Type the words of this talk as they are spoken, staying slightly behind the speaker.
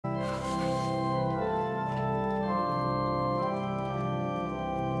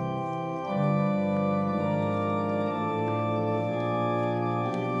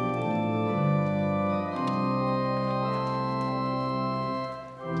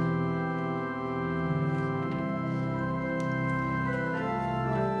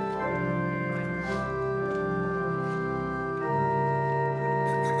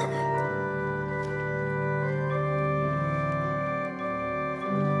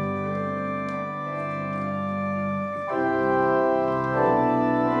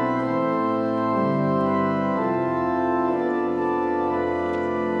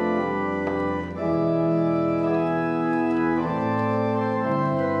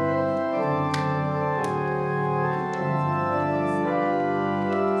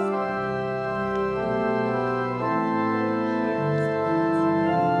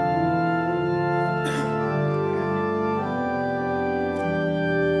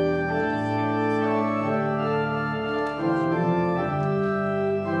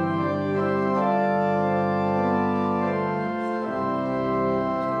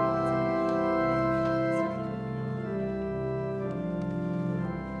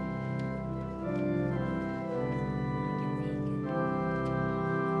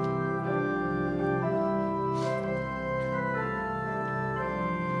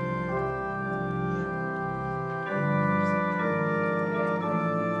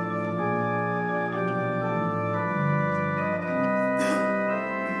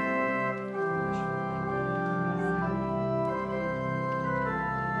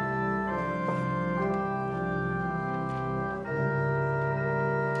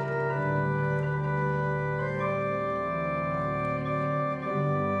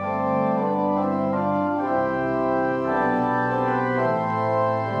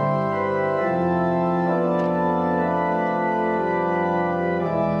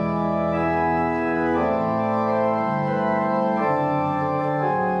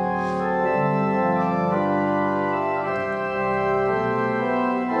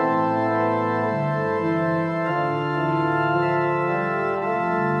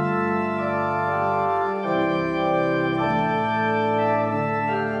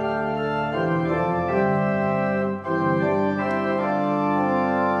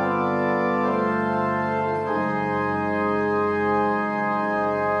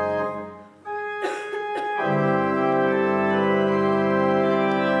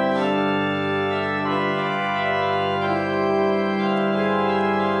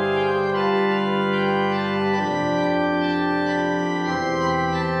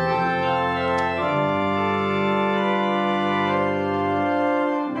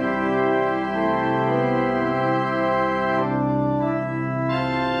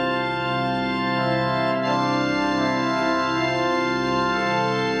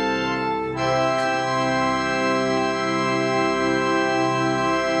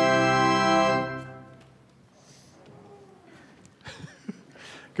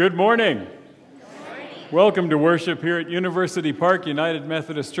Good morning. Welcome to worship here at University Park United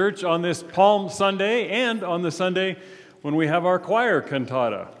Methodist Church on this Palm Sunday and on the Sunday when we have our choir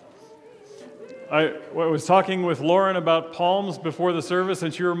cantata. I was talking with Lauren about palms before the service,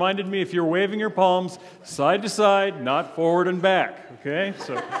 and she reminded me if you're waving your palms side to side, not forward and back, okay?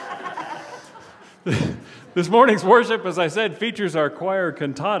 So this morning's worship, as I said, features our choir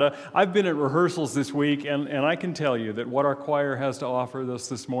cantata. I've been at rehearsals this week, and I can tell you that what our choir has to offer us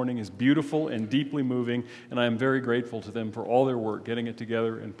this morning is beautiful and deeply moving, and I am very grateful to them for all their work getting it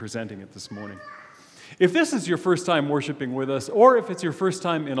together and presenting it this morning. If this is your first time worshiping with us, or if it's your first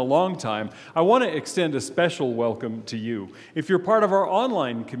time in a long time, I want to extend a special welcome to you. If you're part of our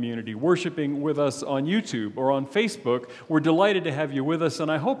online community, worshiping with us on YouTube or on Facebook, we're delighted to have you with us, and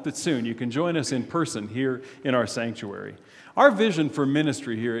I hope that soon you can join us in person here in our sanctuary. Our vision for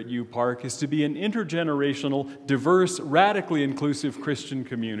ministry here at U Park is to be an intergenerational, diverse, radically inclusive Christian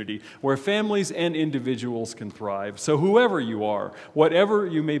community where families and individuals can thrive. So whoever you are, whatever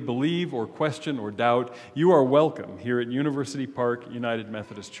you may believe or question or doubt, you are welcome here at University Park United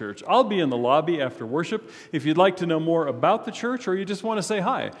Methodist Church. I'll be in the lobby after worship. If you'd like to know more about the church or you just want to say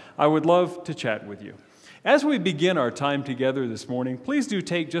hi, I would love to chat with you. As we begin our time together this morning, please do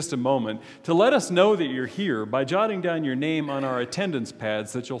take just a moment to let us know that you're here by jotting down your name on our attendance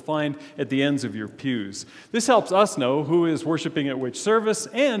pads that you'll find at the ends of your pews. This helps us know who is worshiping at which service,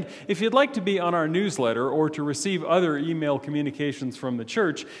 and if you'd like to be on our newsletter or to receive other email communications from the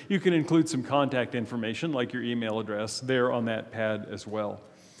church, you can include some contact information like your email address there on that pad as well.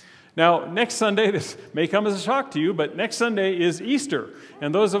 Now, next Sunday, this may come as a shock to you, but next Sunday is Easter,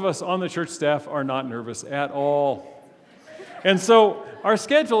 and those of us on the church staff are not nervous at all. And so our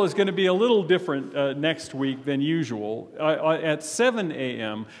schedule is going to be a little different next week than usual. At 7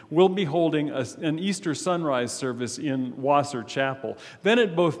 a.m., we'll be holding an Easter sunrise service in Wasser Chapel. Then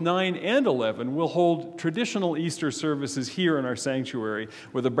at both 9 and 11, we'll hold traditional Easter services here in our sanctuary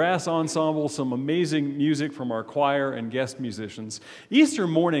with a brass ensemble, some amazing music from our choir and guest musicians. Easter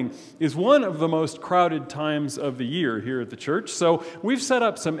morning is one of the most crowded times of the year here at the church, so we've set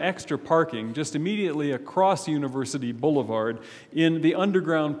up some extra parking just immediately across University Boulevard in the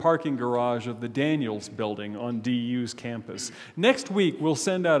underground parking garage of the Daniels building on DU's campus. Next week, we'll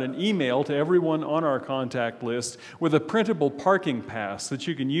send out an email to everyone on our contact list with a printable parking pass that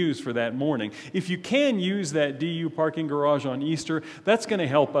you can use for that morning. If you can use that DU parking garage on Easter, that's going to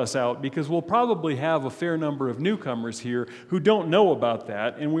help us out because we'll probably have a fair number of newcomers here who don't know about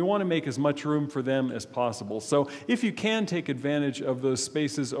that, and we want to make as much room for them as possible. So if you can take advantage of those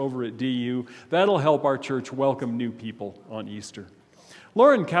spaces over at DU, that'll help our church welcome new people on Easter.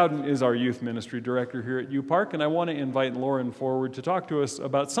 Lauren Cowden is our youth ministry director here at U Park, and I want to invite Lauren forward to talk to us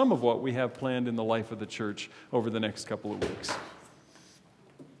about some of what we have planned in the life of the church over the next couple of weeks.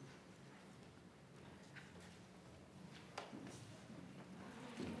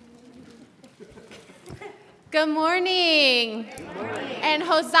 Good morning. Good morning. And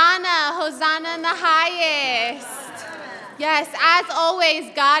Hosanna, Hosanna in the highest. Yes, as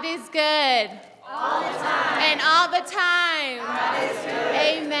always, God is good. All the time. And all the time. God is good.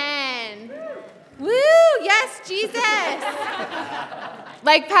 Amen. Woo! Yes, Jesus.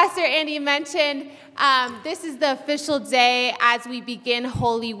 Like Pastor Andy mentioned, this is the official day as we begin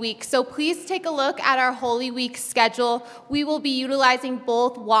Holy Week. So please take a look at our Holy Week schedule. We will be utilizing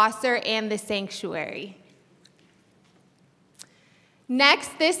both Wasser and the sanctuary.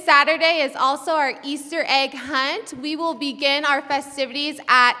 Next, this Saturday is also our Easter egg hunt. We will begin our festivities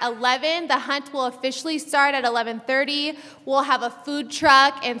at 11. The hunt will officially start at 11:30. We'll have a food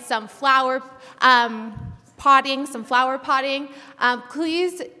truck and some flower potting.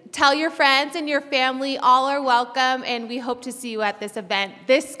 Please tell your friends and your family all are welcome, and we hope to see you at this event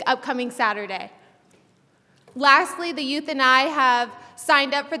this upcoming Saturday. Lastly, the youth and I have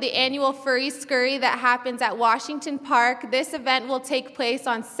signed up for the annual Furry Scurry that happens at Washington Park. This event will take place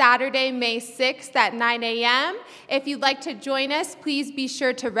on Saturday, May 6th at 9 a.m. If you'd like to join us, please be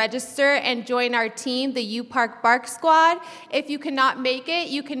sure to register and join our team, the U Park Bark Squad. If you cannot make it,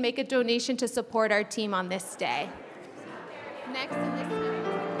 you can make a donation to support our team on this day. Next in this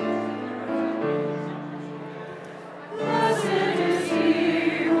Blessed is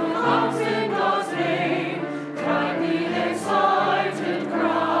he who comes in God's name, brightly excited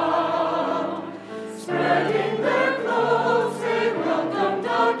crowd. Spreading their clothes, they welcomed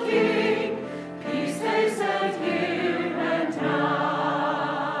our King. Peace they said here and now.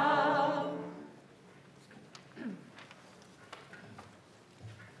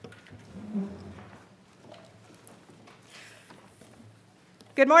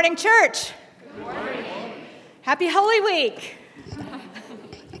 Good morning, church. Good morning. Happy Holy Week.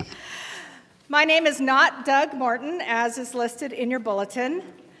 My name is not Doug Morton, as is listed in your bulletin.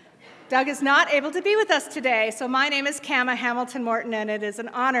 Doug is not able to be with us today, so my name is Kama Hamilton Morton, and it is an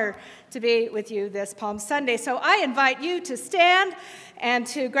honor to be with you this Palm Sunday. So I invite you to stand and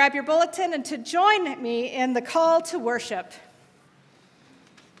to grab your bulletin and to join me in the call to worship.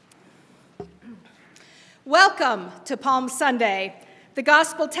 Welcome to Palm Sunday. The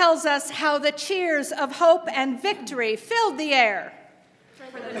gospel tells us how the cheers of hope and victory filled the air.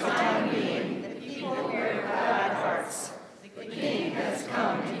 For the time being, the people wear glad hearts. The King has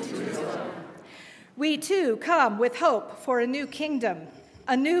come into his own. We too come with hope for a new kingdom,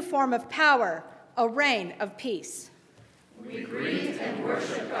 a new form of power, a reign of peace. We greet and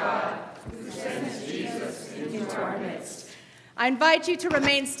worship God, who sends Jesus into our midst. I invite you to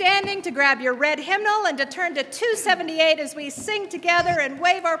remain standing, to grab your red hymnal, and to turn to 278 as we sing together and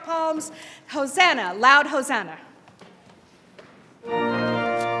wave our palms. Hosanna, loud Hosanna.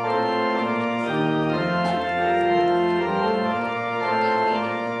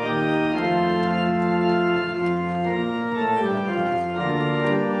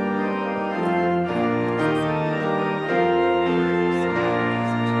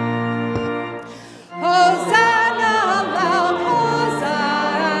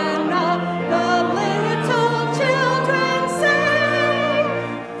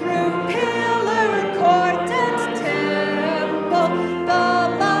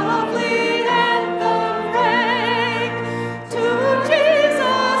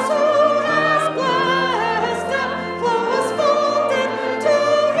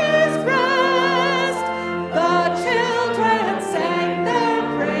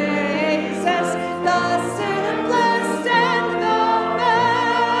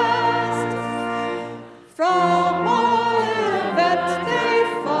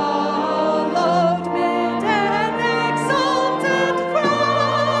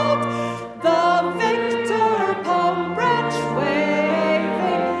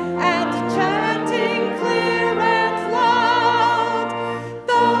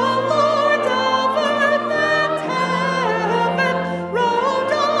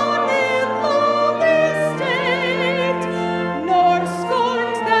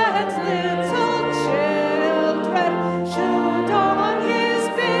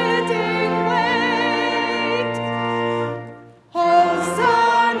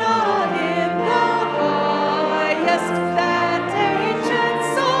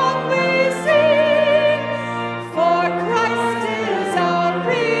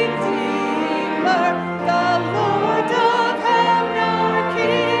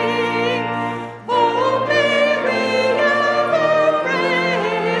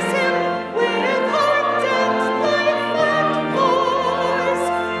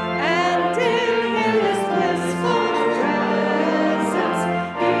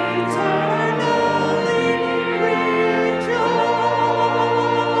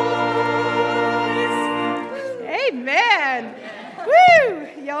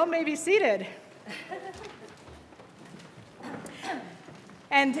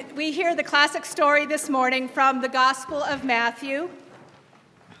 And we hear the classic story this morning from the Gospel of Matthew,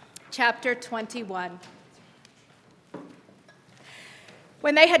 chapter 21.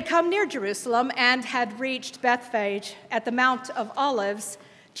 When they had come near Jerusalem and had reached Bethphage at the Mount of Olives,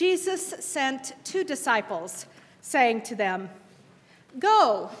 Jesus sent 2 disciples, saying to them,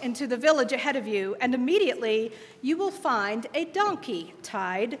 "Go into the village ahead of you, and immediately you will find a donkey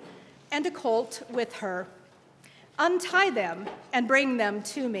tied and a colt with her. Untie them and bring them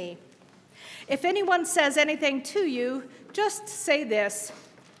to me. If anyone says anything to you, just say this,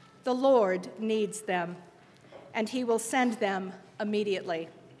 'The Lord needs them,' and he will send them immediately."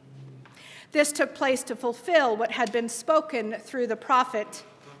 This took place to fulfill what had been spoken through the prophet,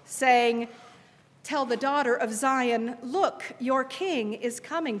 saying, "Tell the daughter of Zion, look, your king is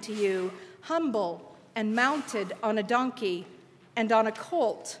coming to you, humble and mounted on a donkey, and on a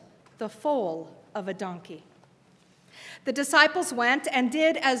colt, the foal of a donkey." The disciples went and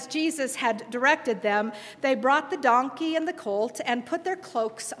did as Jesus had directed them. They brought the donkey and the colt and put their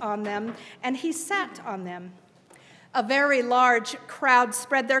cloaks on them, and he sat on them. A very large crowd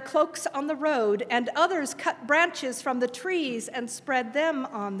spread their cloaks on the road, and others cut branches from the trees and spread them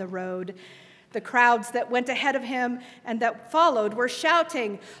on the road. The crowds that went ahead of him and that followed were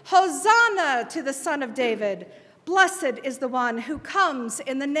shouting, "Hosanna to the Son of David! Blessed is the one who comes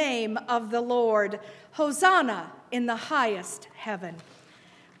in the name of the Lord! Hosanna in the highest heaven."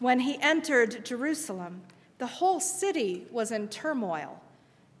 When he entered Jerusalem, the whole city was in turmoil,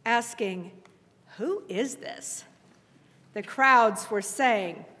 asking, "Who is this?" The crowds were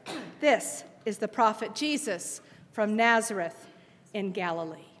saying, "This is the prophet Jesus from Nazareth in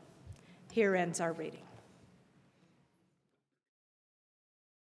Galilee." Here ends our reading.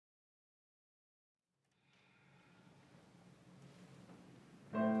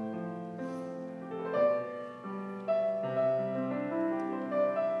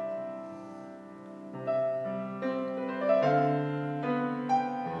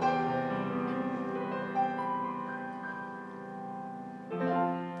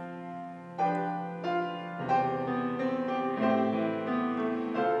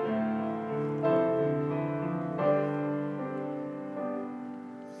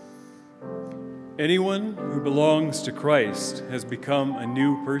 Anyone who belongs to Christ has become a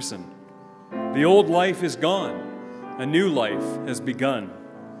new person. The old life is gone, a new life has begun.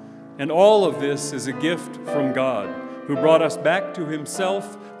 And all of this is a gift from God, who brought us back to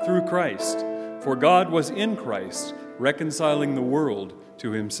himself through Christ. For God was in Christ, reconciling the world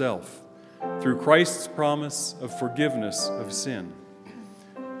to himself, through Christ's promise of forgiveness of sin.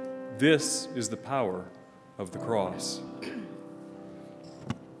 This is the power of the cross.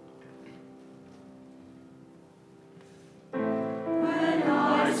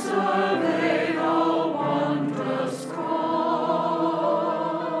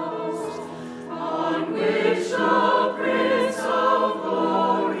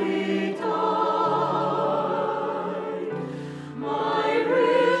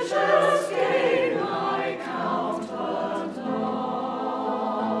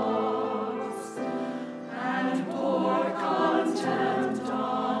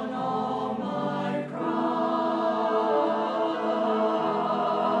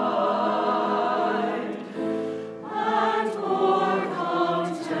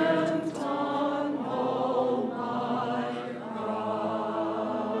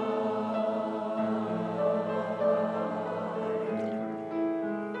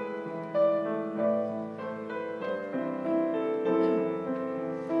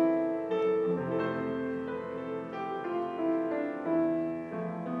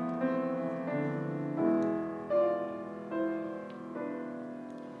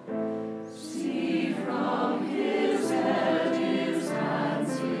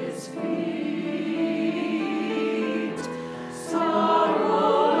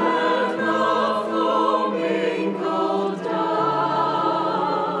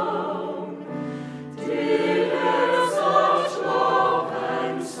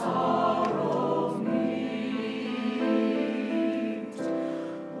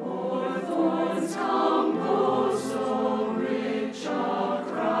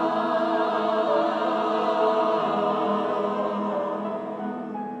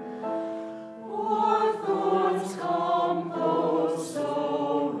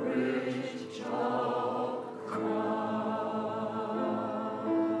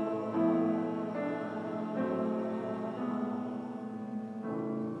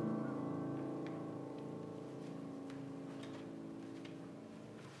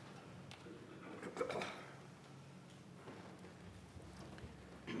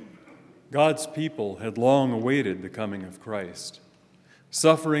 God's people had long awaited the coming of Christ.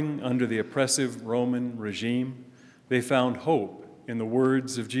 Suffering under the oppressive Roman regime, they found hope in the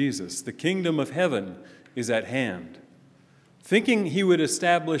words of Jesus, "The kingdom of heaven is at hand." Thinking he would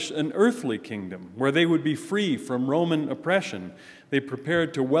establish an earthly kingdom where they would be free from Roman oppression, they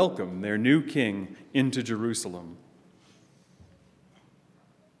prepared to welcome their new king into Jerusalem.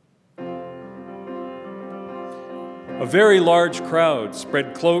 A very large crowd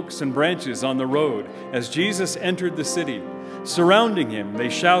spread cloaks and branches on the road as Jesus entered the city. Surrounding him, they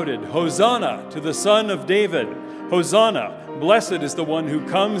shouted, "Hosanna to the Son of David! Hosanna! Blessed is the one who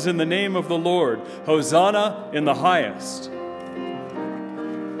comes in the name of the Lord! Hosanna in the highest!"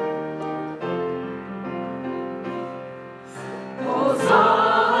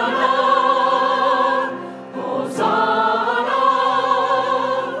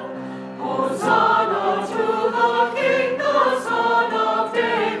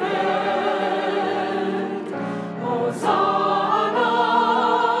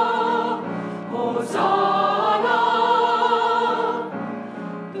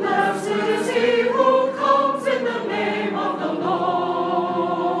 Blessed is he who comes in the name of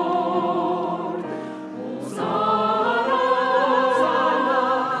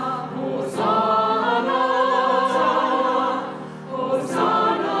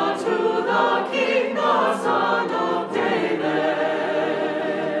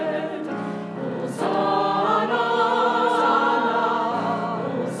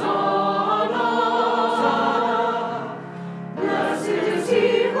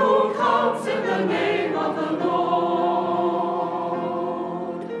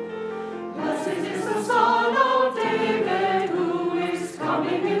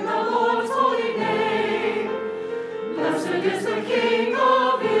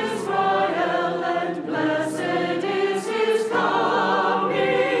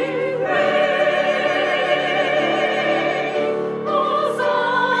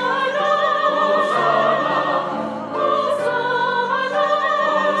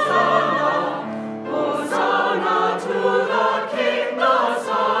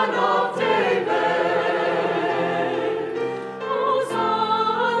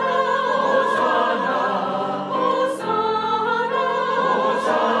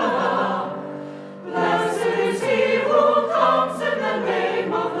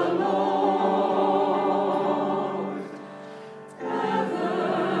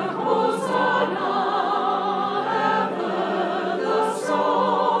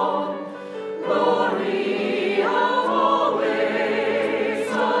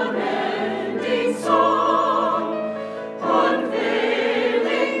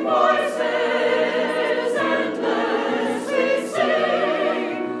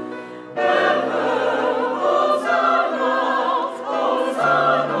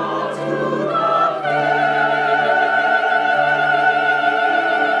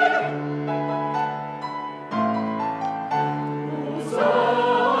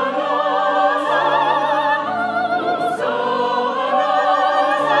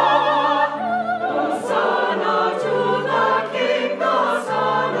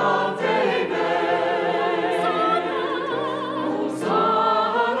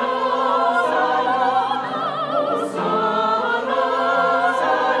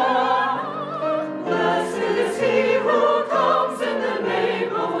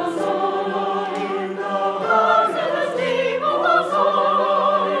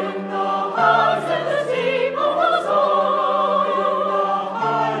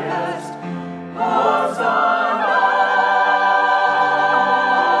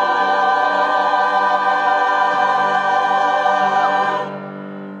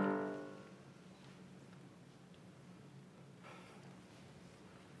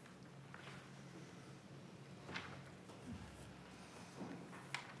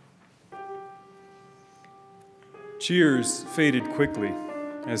Cheers faded quickly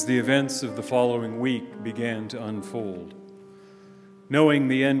as the events of the following week began to unfold. Knowing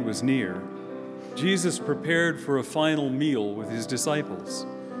the end was near, Jesus prepared for a final meal with his disciples.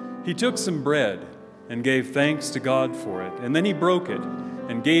 He took some bread and gave thanks to God for it, and then he broke it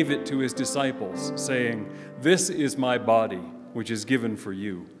and gave it to his disciples, saying, "This is my body, which is given for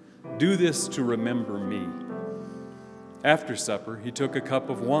you. Do this to remember me." After supper, he took a cup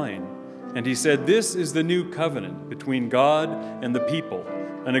of wine, and he said, "This is the new covenant between God and the people,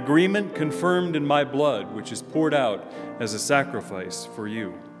 an agreement confirmed in my blood, which is poured out as a sacrifice for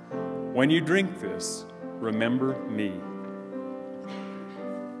you. When you drink this, remember me."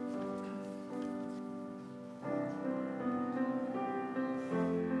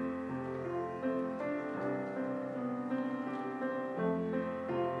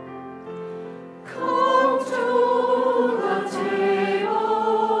 Come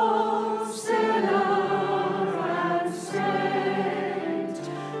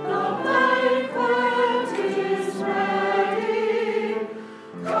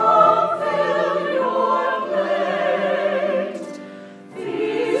fill your place.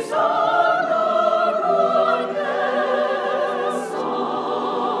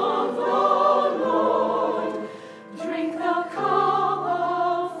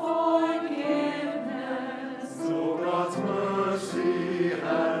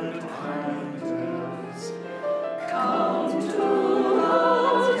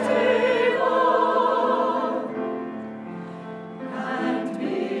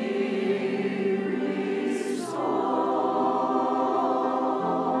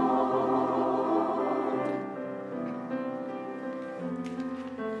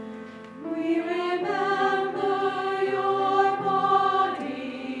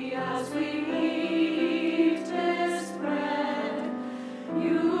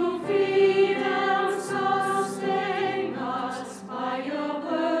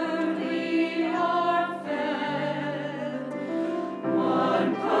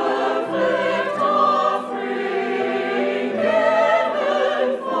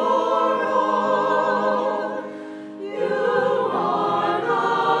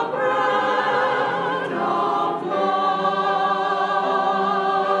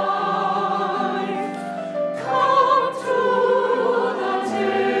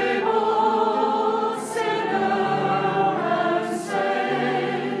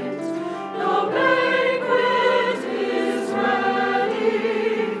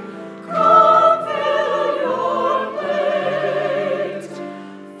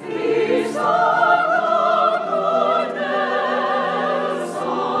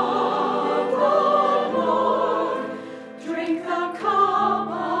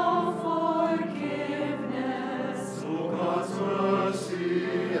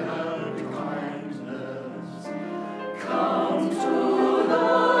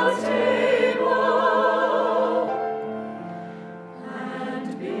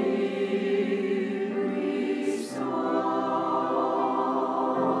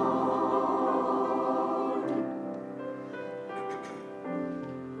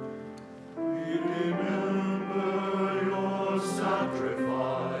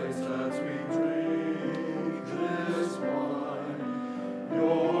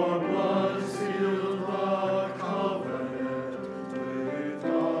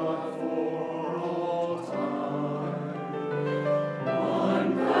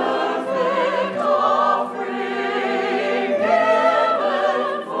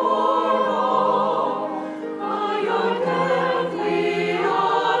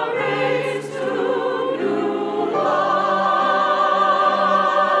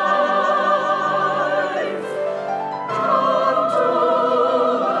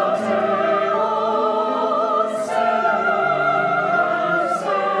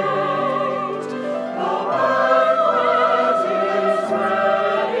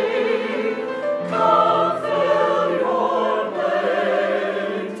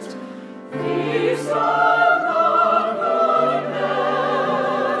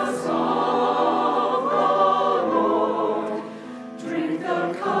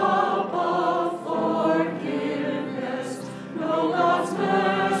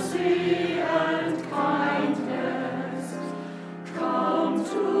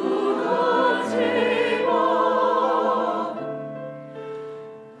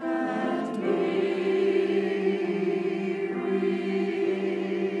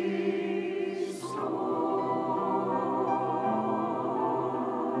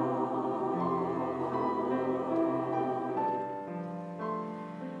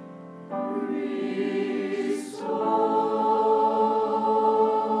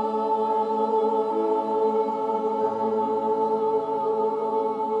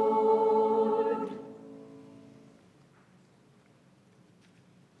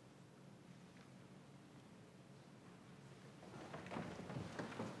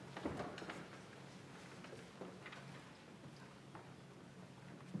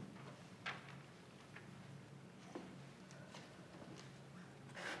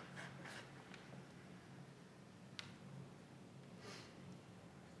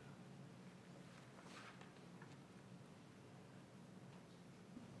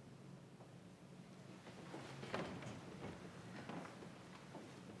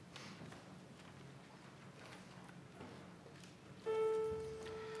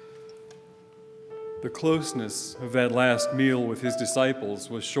 The closeness of that last meal with his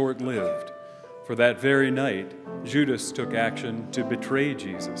disciples was short-lived, for that very night, Judas took action to betray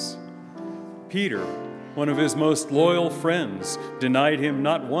Jesus. Peter, one of his most loyal friends, denied him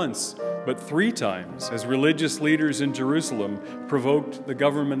not once, but 3 times as religious leaders in Jerusalem provoked the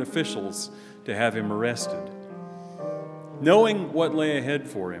government officials to have him arrested. Knowing what lay ahead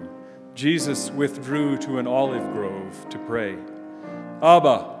for him, Jesus withdrew to an olive grove to pray.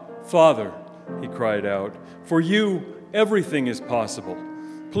 "Abba, Father," he cried out, "for you everything is possible.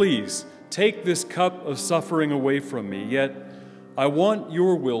 Please take this cup of suffering away from me, yet I want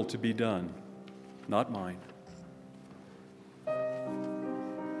your will to be done, not mine."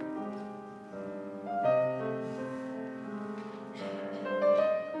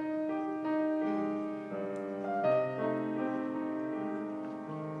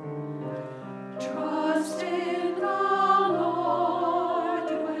 Trust in the Lord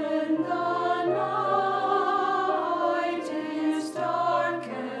when the night is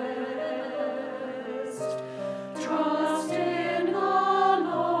darkest. Trust in the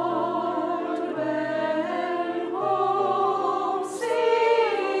Lord when hope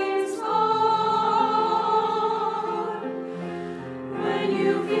seems gone. When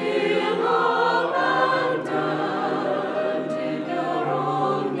you feel abandoned in your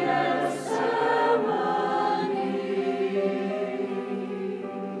own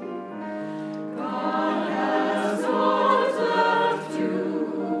God has not left you.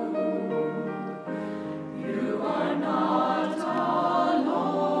 You are not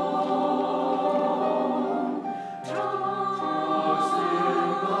alone. Trust in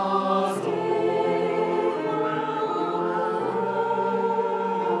God's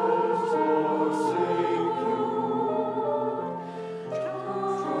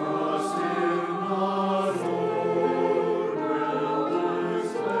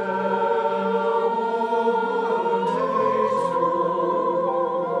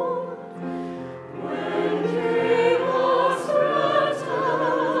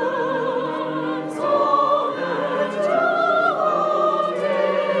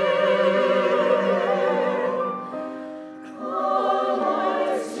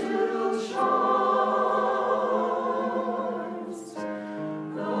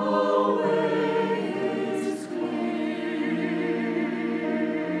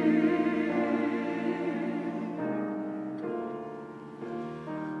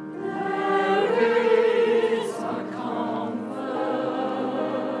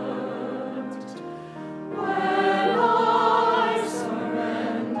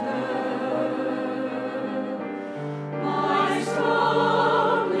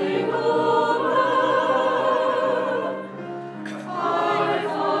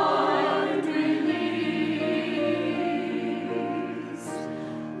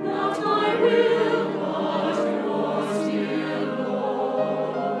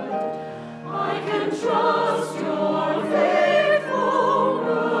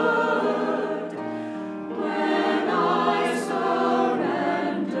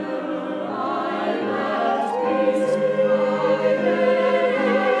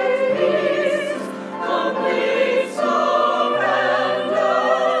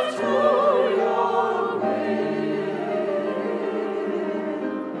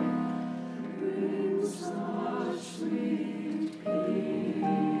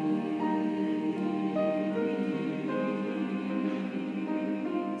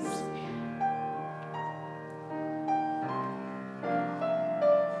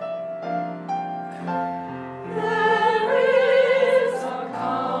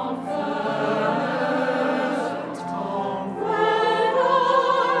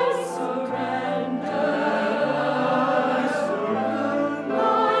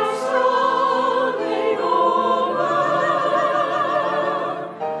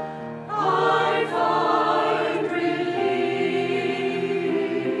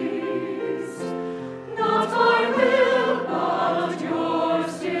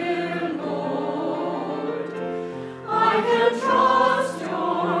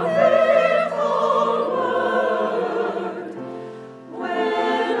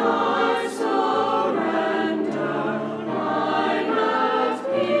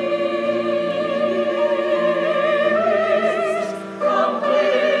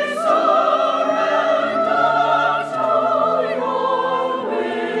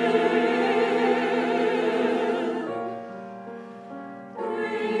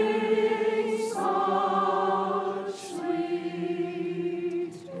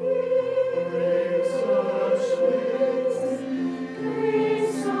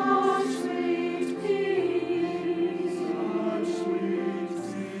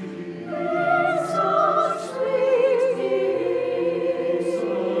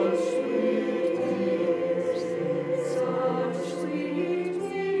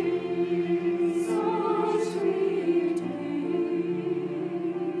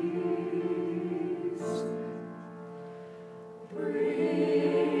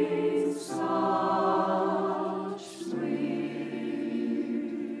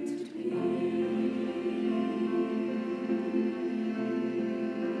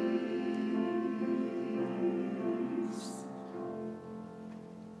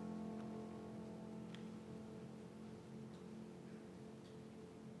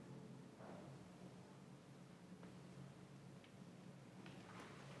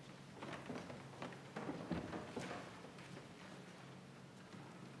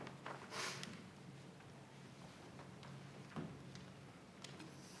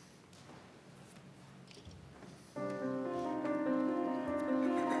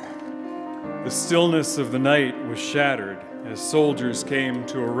The stillness of the night was shattered as soldiers came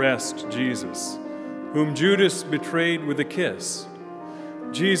to arrest Jesus, whom Judas betrayed with a kiss.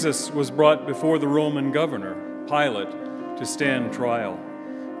 Jesus was brought before the Roman governor, Pilate, to stand trial,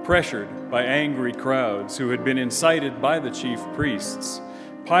 pressured by angry crowds who had been incited by the chief priests.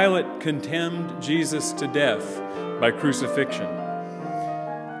 Pilate condemned Jesus to death by crucifixion.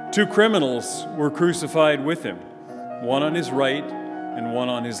 2 criminals were crucified with him, one on his right and one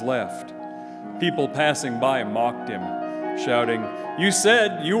on his left. People passing by mocked him, shouting, "You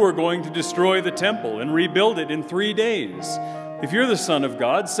said you were going to destroy the temple and rebuild it in 3 days. If you're the Son of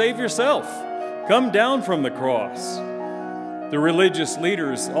God, save yourself. Come down from the cross." The religious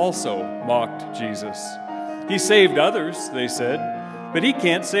leaders also mocked Jesus. "He saved others," they said, "but he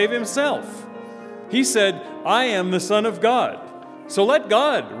can't save himself. He said, 'I am the Son of God,' so let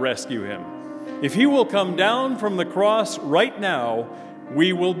God rescue him. If he will come down from the cross right now,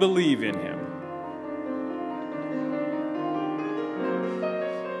 we will believe in him."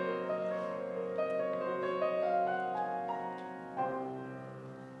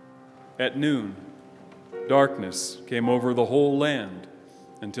 At noon, darkness came over the whole land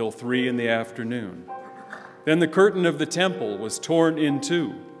until 3 in the afternoon. Then the curtain of the temple was torn in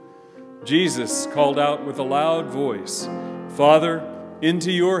two. Jesus called out with a loud voice, "Father,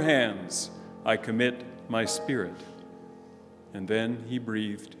 into your hands I commit my spirit." And then he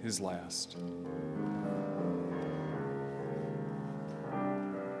breathed his last.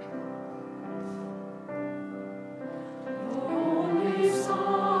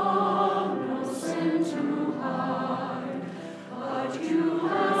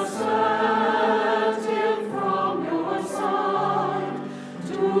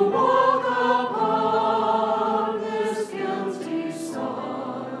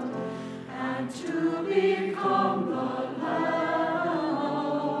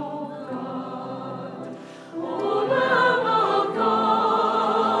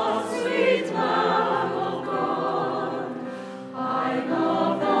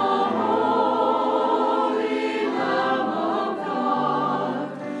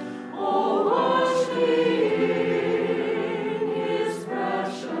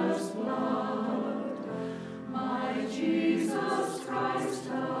 Precious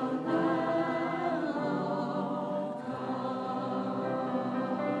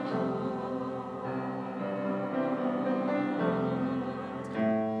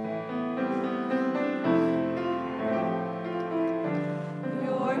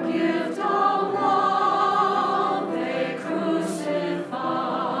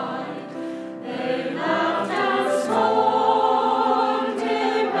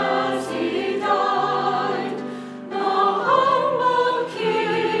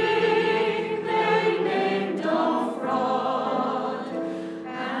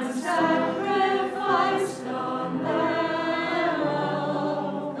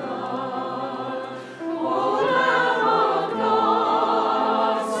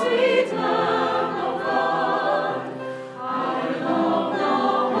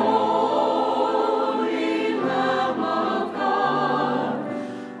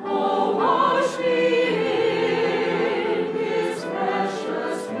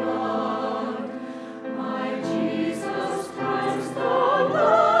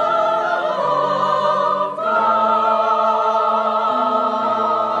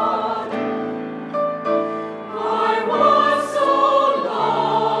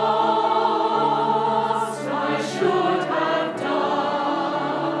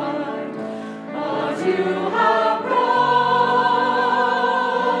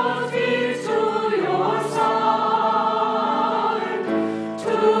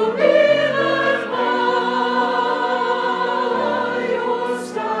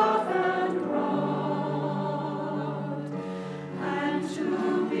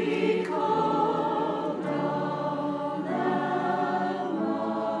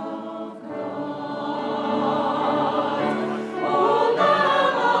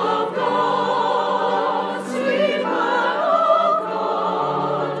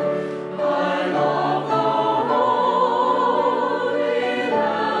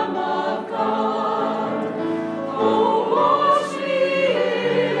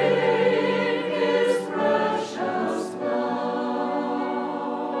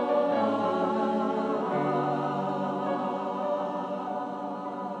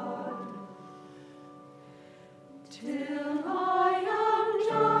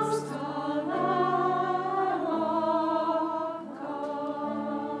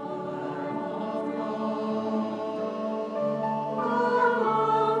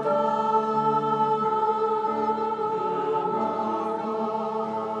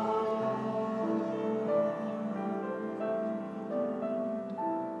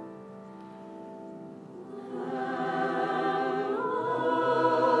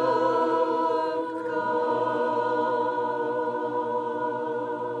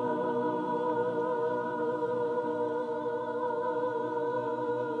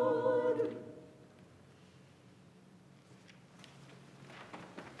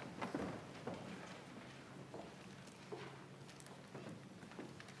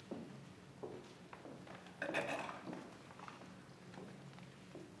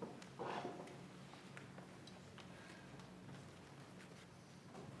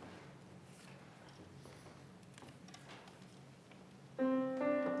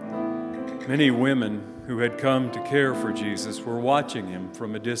Many women who had come to care for Jesus were watching him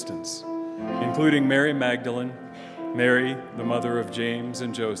from a distance, including Mary Magdalene, Mary, the mother of James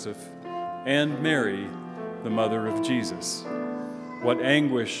and Joseph, and Mary, the mother of Jesus. What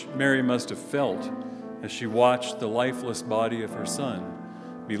anguish Mary must have felt as she watched the lifeless body of her son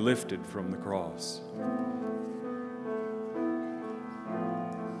be lifted from the cross.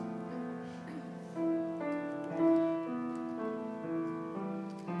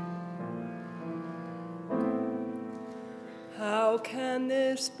 How can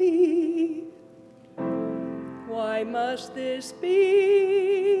this be? Why must this be?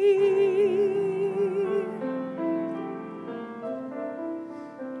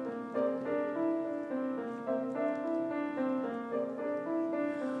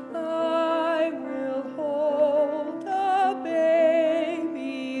 I will hold the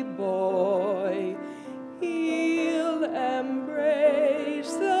baby boy. He'll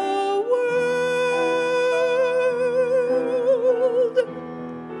embrace the world.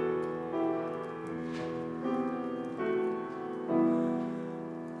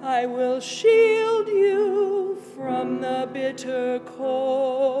 I will shield you from the bitter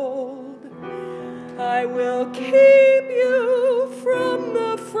cold. I will keep you from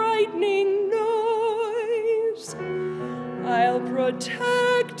the frightening noise. I'll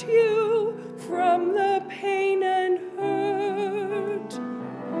protect you from the pain and hurt.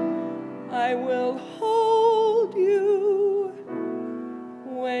 I will hold you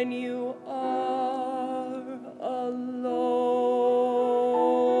when you are alone.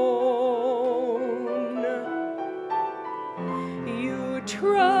 You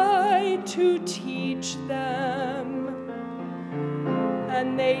tried to teach them,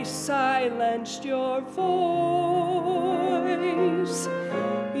 and they silenced your voice.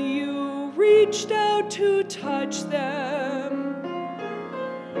 You reached out to touch them,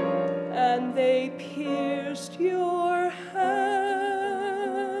 and they pierced your hand.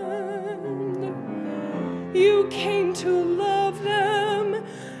 You came to love them,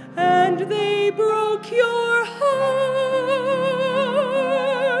 and they broke your heart.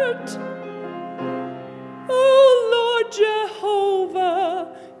 Oh Lord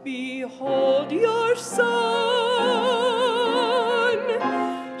Jehovah, behold your Son.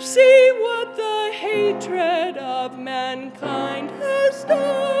 See what the hatred of mankind has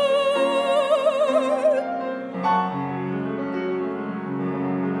done.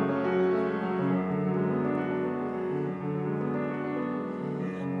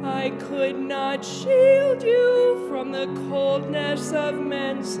 I could not shield you from the coldness of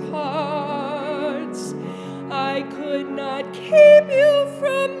men's hearts. I could not keep you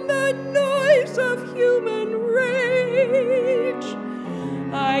from the noise of human rage.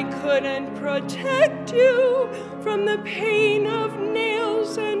 I couldn't protect you from the pain of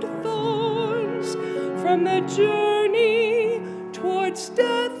nails and thorns, from the journey towards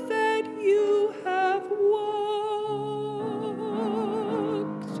death that you have walked.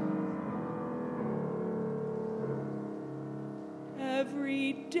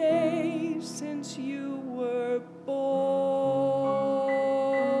 Every day since you were born,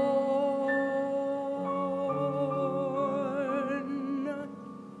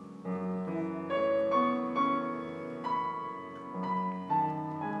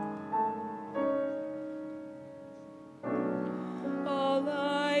 all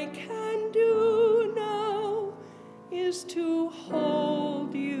I can do now is to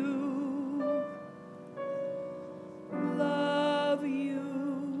hold you, love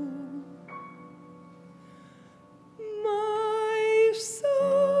you, my son.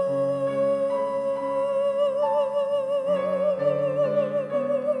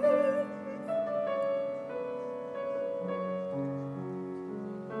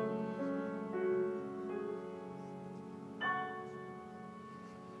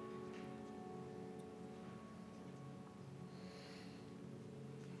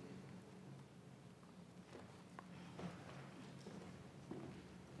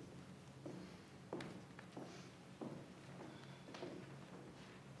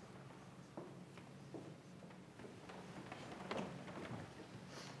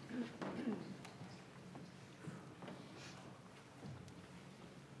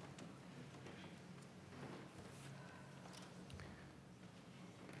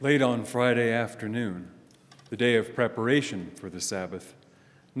 Late on Friday afternoon, the day of preparation for the Sabbath,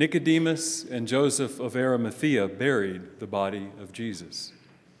 Nicodemus and Joseph of Arimathea buried the body of Jesus.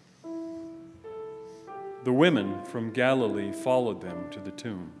 The women from Galilee followed them to the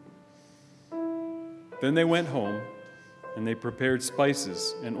tomb. Then they went home, and they prepared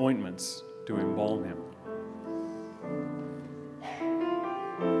spices and ointments to embalm him.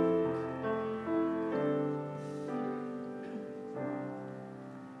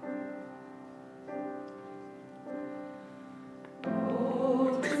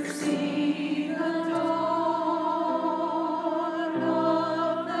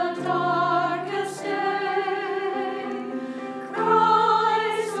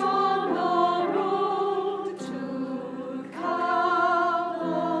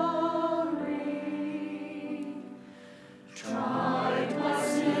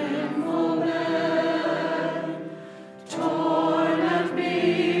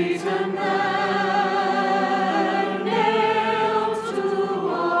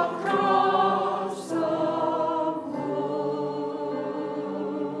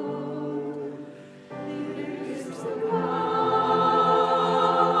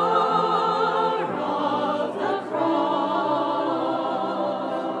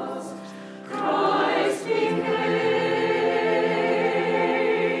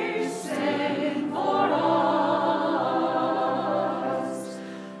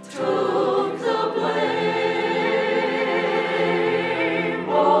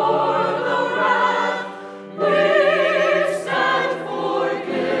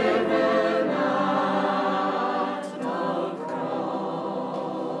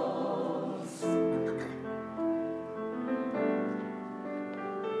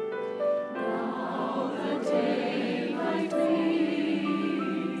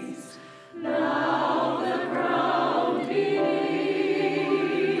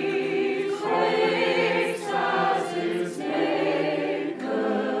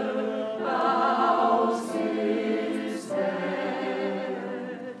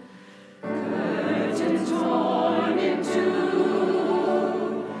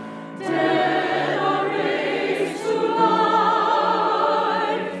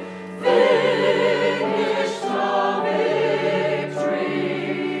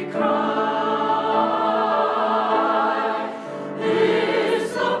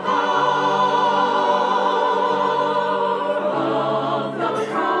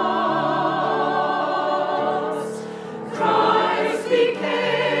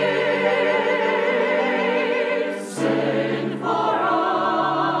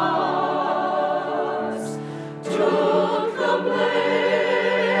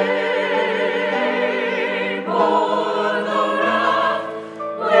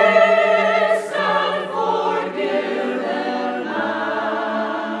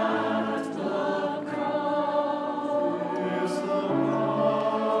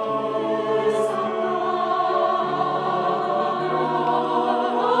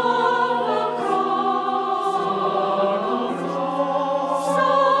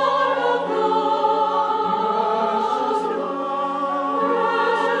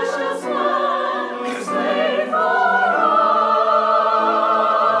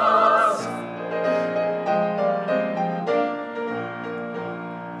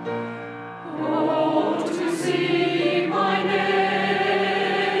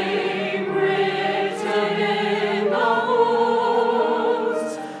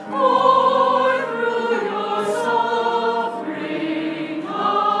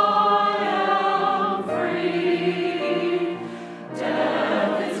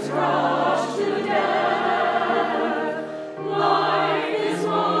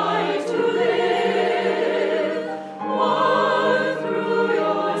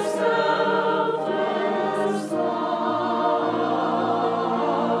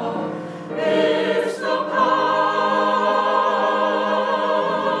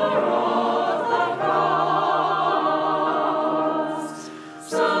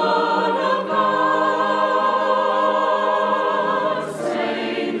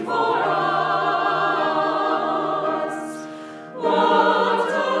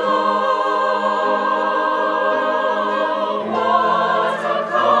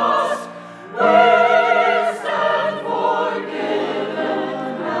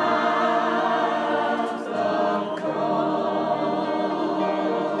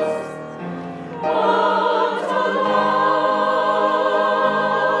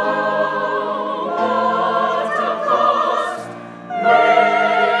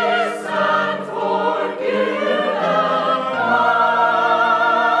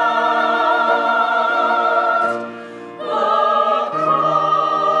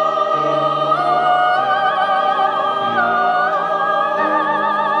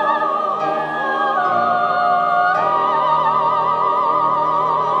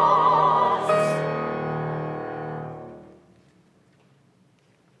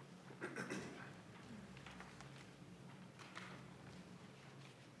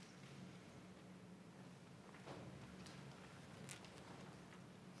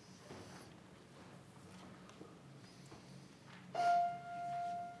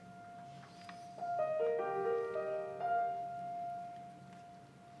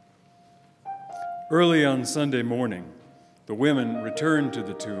 Early on Sunday morning, the women returned to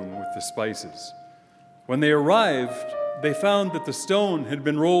the tomb with the spices. When they arrived, they found that the stone had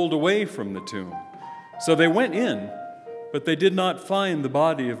been rolled away from the tomb. So they went in, but they did not find the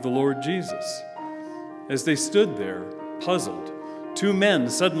body of the Lord Jesus. As they stood there, puzzled, two men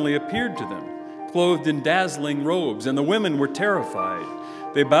suddenly appeared to them, clothed in dazzling robes, and the women were terrified.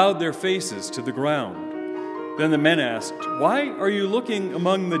 They bowed their faces to the ground. Then the men asked, "Why are you looking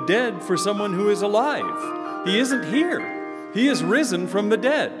among the dead for someone who is alive? He isn't here. He is risen from the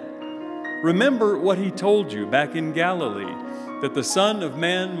dead. Remember what he told you back in Galilee, that the Son of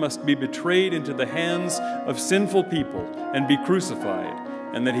Man must be betrayed into the hands of sinful people and be crucified,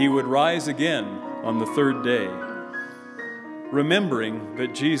 and that he would rise again on the third day." Remembering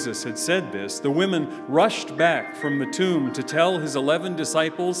that Jesus had said this, the women rushed back from the tomb to tell his 11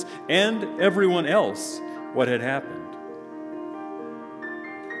 disciples and everyone else what had happened.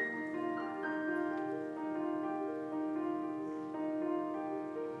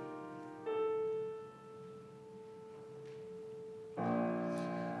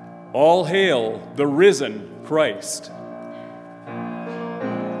 All hail the risen Christ.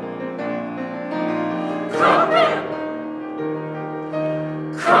 Crown him!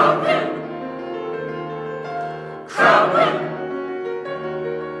 Crown him! Crown him!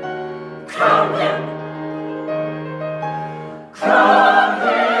 Crown him! Crown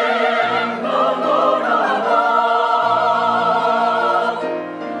him, the Lord of all!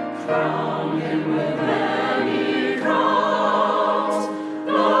 Crown him with many crowns,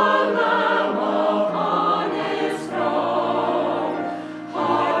 the Lamb upon his throne.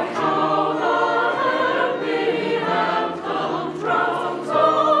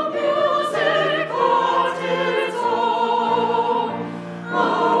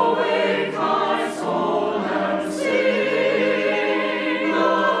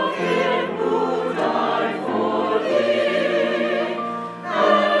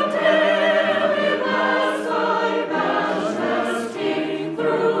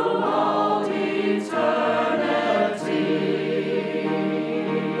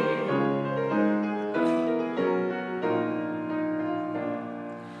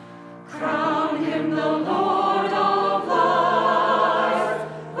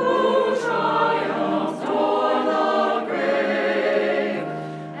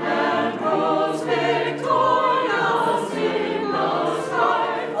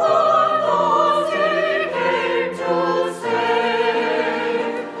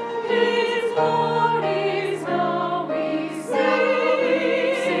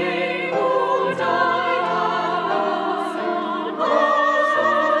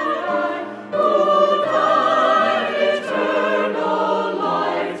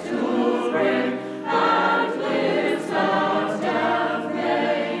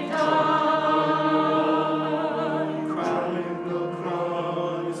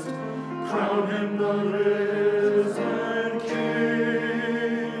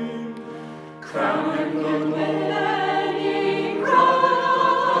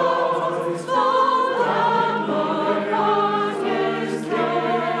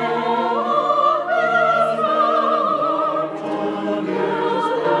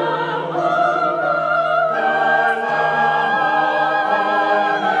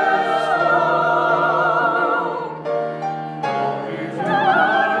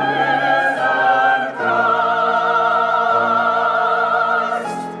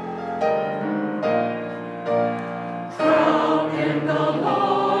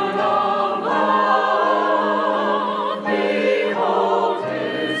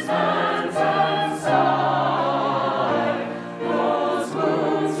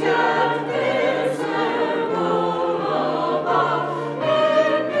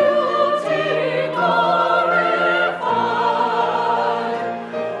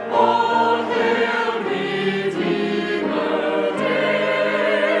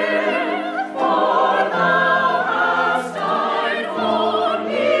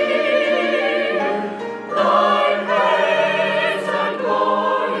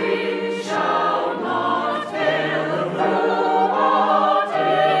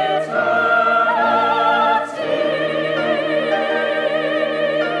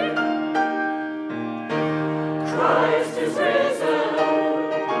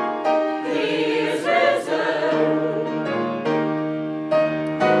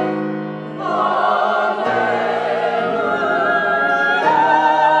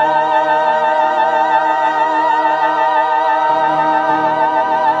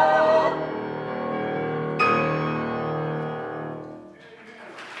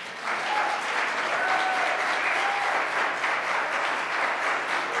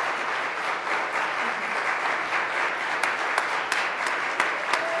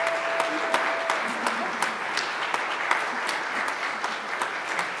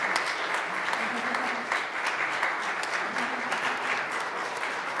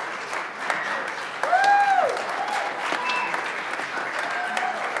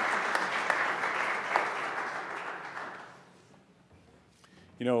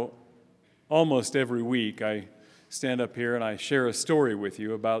 You know, almost every week I stand up here and I share a story with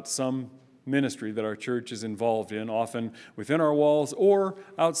you about some ministry that our church is involved in, often within our walls or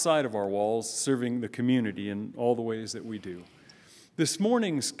outside of our walls, serving the community in all the ways that we do. This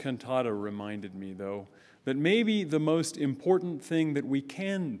morning's cantata reminded me, though, that maybe the most important thing that we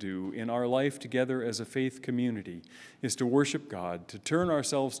can do in our life together as a faith community is to worship God, to turn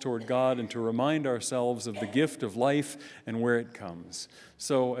ourselves toward God, and to remind ourselves of the gift of life and where it comes.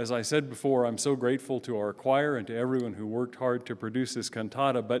 So, as I said before, I'm so grateful to our choir and to everyone who worked hard to produce this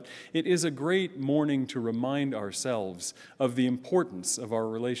cantata, but it is a great morning to remind ourselves of the importance of our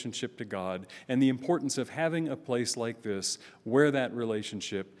relationship to God and the importance of having a place like this where that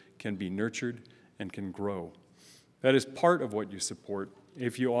relationship can be nurtured and can grow. That is part of what you support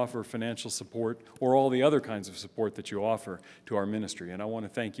if you offer financial support or all the other kinds of support that you offer to our ministry. And I want to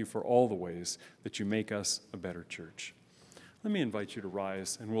thank you for all the ways that you make us a better church. Let me invite you to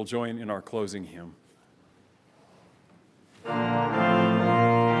rise, and we'll join in our closing hymn.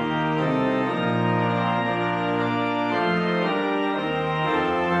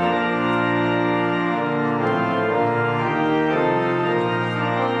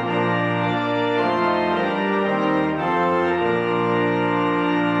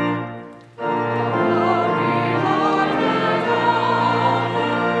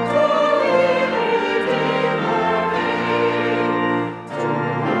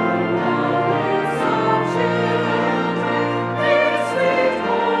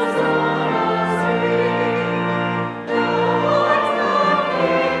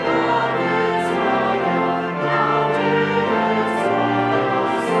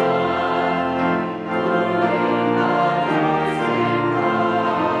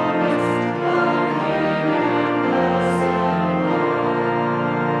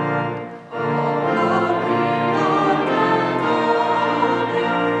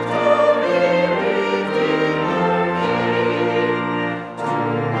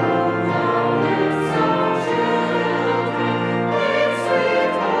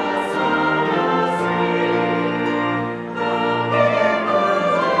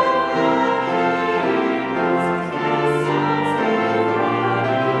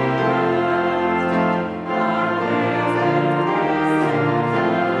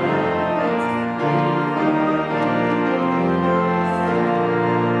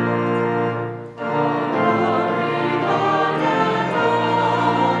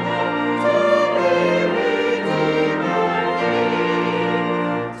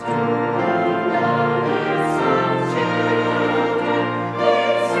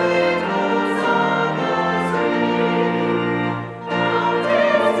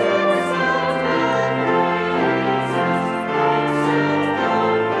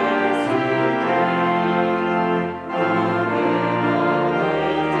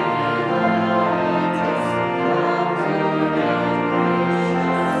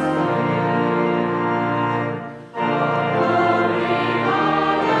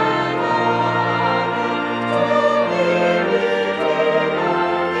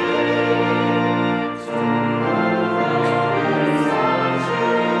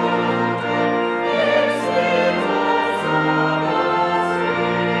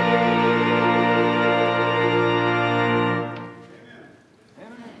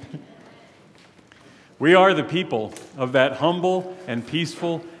 We are the people of that humble and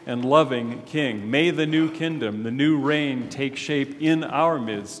peaceful and loving King. May the new kingdom, the new reign, take shape in our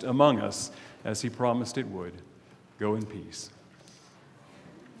midst among us as he promised it would. Go in peace.